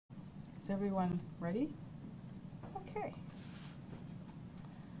Is everyone ready? Okay.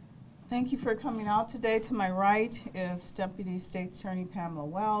 Thank you for coming out today. To my right is Deputy State's Attorney Pamela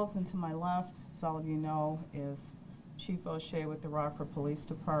Wells, and to my left, as all of you know, is Chief O'Shea with the Rockford Police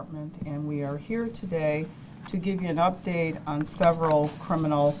Department, and we are here today to give you an update on several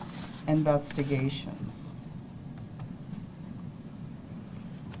criminal investigations.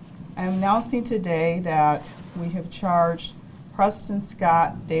 I am announcing today that we have charged Preston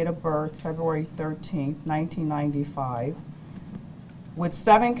Scott, date of birth February 13, 1995, with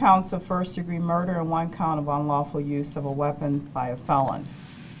 7 counts of first-degree murder and 1 count of unlawful use of a weapon by a felon.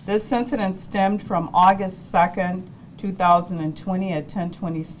 This incident stemmed from August 2nd, 2020 at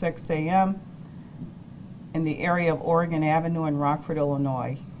 10:26 a.m. in the area of Oregon Avenue in Rockford,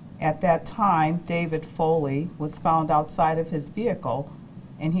 Illinois. At that time, David Foley was found outside of his vehicle,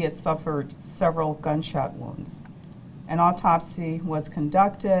 and he had suffered several gunshot wounds. An autopsy was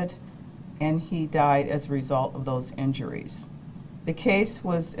conducted, and he died as a result of those injuries. The case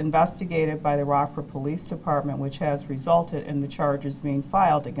was investigated by the Rockford Police Department, which has resulted in the charges being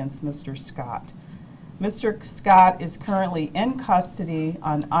filed against Mr. Scott. Mr. Scott is currently in custody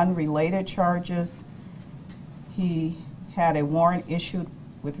on unrelated charges. He had a warrant issued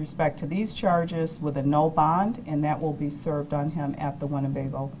with respect to these charges with a no bond, and that will be served on him at the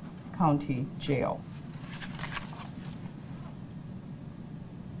Winnebago County Jail.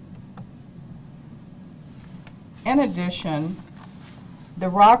 In addition, the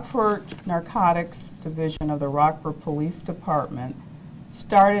Rockford Narcotics Division of the Rockford Police Department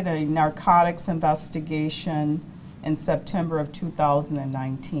started a narcotics investigation in September of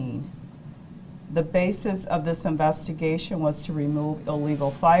 2019. The basis of this investigation was to remove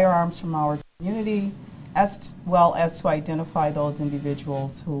illegal firearms from our community, as well as to identify those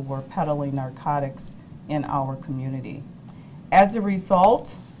individuals who were peddling narcotics in our community. As a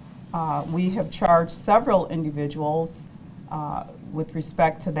result, we have charged several individuals with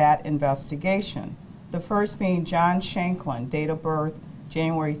respect to that investigation. The first being John Shanklin, date of birth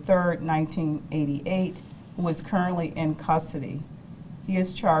January 3rd, 1988, who is currently in custody. He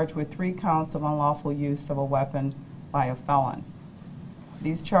is charged with 3 counts of unlawful use of a weapon by a felon.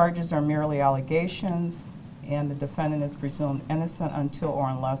 These charges are merely allegations, and the defendant is presumed innocent until or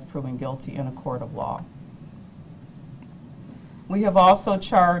unless proven guilty in a court of law. We have also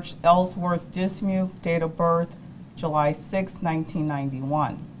charged Ellsworth Dismuke, date of birth July 6,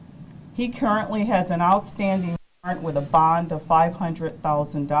 1991. He currently has an outstanding warrant with a bond of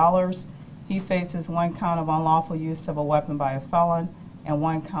 $500,000. He faces 1 count of unlawful use of a weapon by a felon and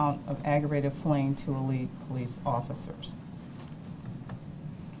 1 count of aggravated fleeing to elite police officers.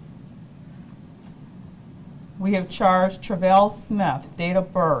 We have charged Travell Smith, date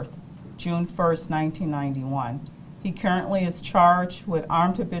of birth June 1st, 1991. He currently is charged with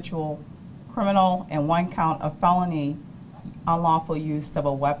armed habitual criminal and 1 count of felony unlawful use of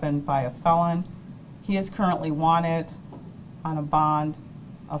a weapon by a felon. He is currently wanted on a bond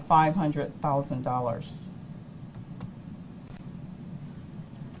of $500,000.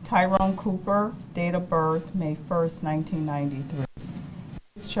 Tyrone Cooper, date of birth May 1st, 1993.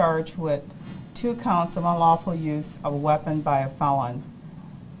 He is charged with 2 counts of unlawful use of a weapon by a felon.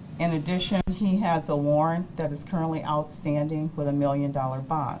 In addition, he has a warrant that is currently outstanding with a $1 million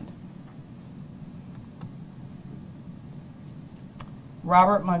bond.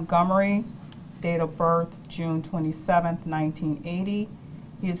 Robert Montgomery, date of birth June 27, 1980.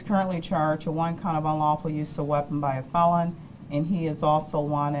 He is currently charged with 1 count of unlawful use of a weapon by a felon, and he is also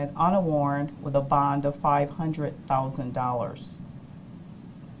wanted on a warrant with a bond of $500,000.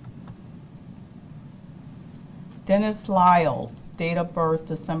 Dennis Lyles, date of birth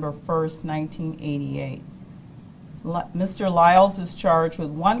December 1st, 1988. Mr. Lyles is charged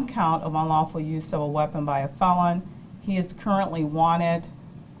with 1 count of unlawful use of a weapon by a felon. He is currently wanted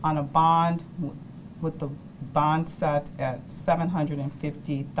on a bond with the bond set at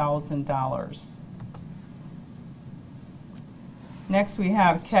 $750,000. Next we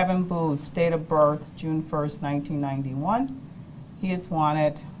have Kevin Booth, date of birth June 1st, 1991. He is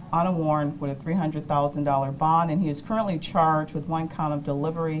wanted on a warrant with a $300,000 bond, and he is currently charged with 1 count of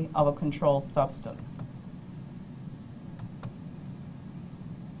delivery of a controlled substance.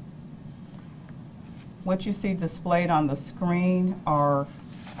 What you see displayed on the screen are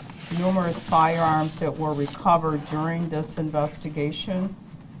numerous firearms that were recovered during this investigation.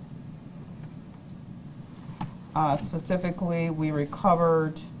 Specifically, we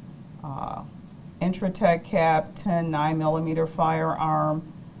recovered Intratec Cap 10 9mm firearm.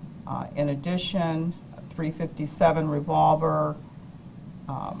 In addition, a .357 revolver,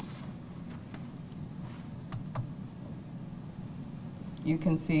 You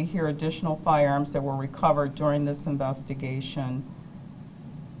can see here additional firearms that were recovered during this investigation.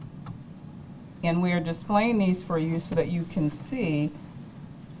 And we are displaying these for you so that you can see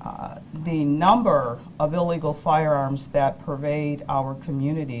the number of illegal firearms that pervade our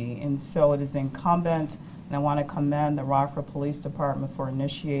community. And so it is incumbent, and I want to commend the Rockford Police Department for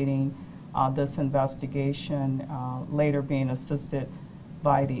initiating this investigation, later being assisted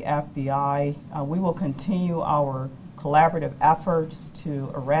by the FBI. We will continue our collaborative efforts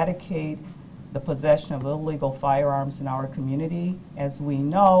to eradicate the possession of illegal firearms in our community. As we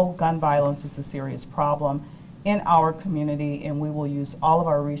know, gun violence is a serious problem in our community, and we will use all of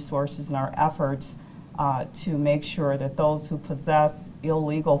our resources and our efforts to make sure that those who possess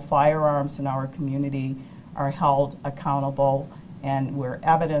illegal firearms in our community are held accountable, and where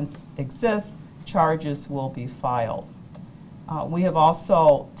evidence exists, charges will be filed. We have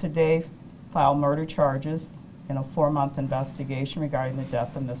also today filed murder charges in a 4-month investigation regarding the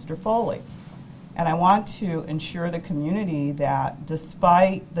death of Mr. Foley. And I want to ensure the community that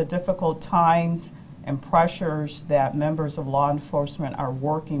despite the difficult times and pressures that members of law enforcement are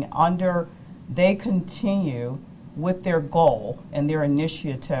working under, they continue with their goal and their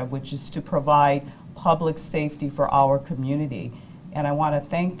initiative, which is to provide public safety for our community. And I want to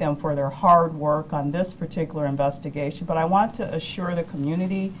thank them for their hard work on this particular investigation, but I want to assure the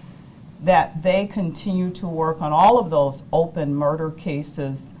community that they continue to work on all of those open murder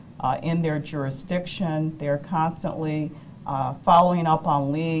cases in their jurisdiction. They're constantly following up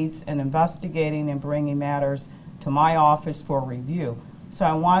on leads and investigating and bringing matters to my office for review. So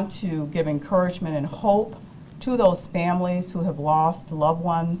I want to give encouragement and hope to those families who have lost loved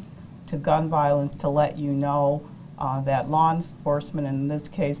ones to gun violence, to let you know that law enforcement, in this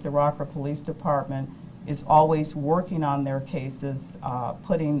case the Rockford Police Department, is always working on their cases,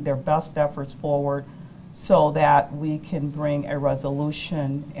 putting their best efforts forward so that we can bring a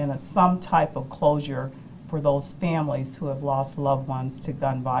resolution and some type of closure for those families who have lost loved ones to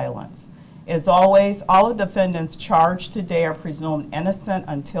gun violence. As always, all of the defendants charged today are presumed innocent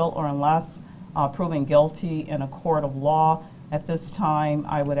until or unless proven guilty in a court of law. At this time,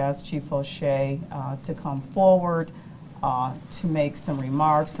 I would ask Chief O'Shea to come forward to make some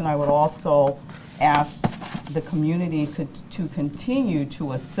remarks, and I would also ask the community to continue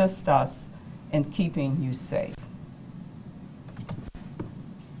to assist us in keeping you safe.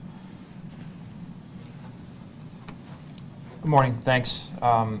 Good morning. Thanks,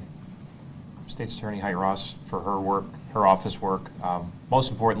 State's Attorney Heidi Ross, for her work, her office work.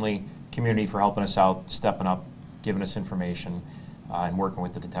 Most importantly, community for helping us out, stepping up, giving us information, and working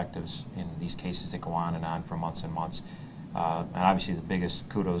with the detectives in these cases that go on for months and months. And obviously the biggest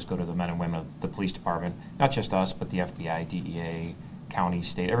kudos go to the men and women of the police department, not just us, but the FBI, DEA, county,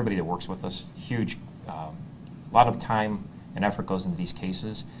 state, everybody that works with us. Huge, a lot of time and effort goes into these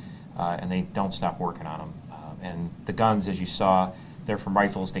cases, and they don't stop working on them. And the guns, as you saw, they're from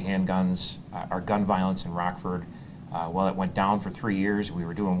rifles to handguns. Our gun violence in Rockford, well, it went down for 3 years. We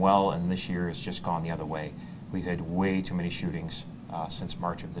were doing well, and this year it's just gone the other way. We've had way too many shootings since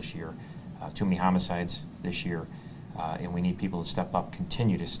March of this year, too many homicides this year, and we need people to step up,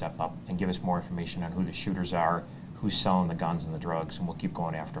 continue to step up, and give us more information on who the shooters are, who's selling the guns and the drugs, and we'll keep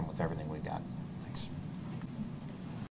going after them with everything we've got.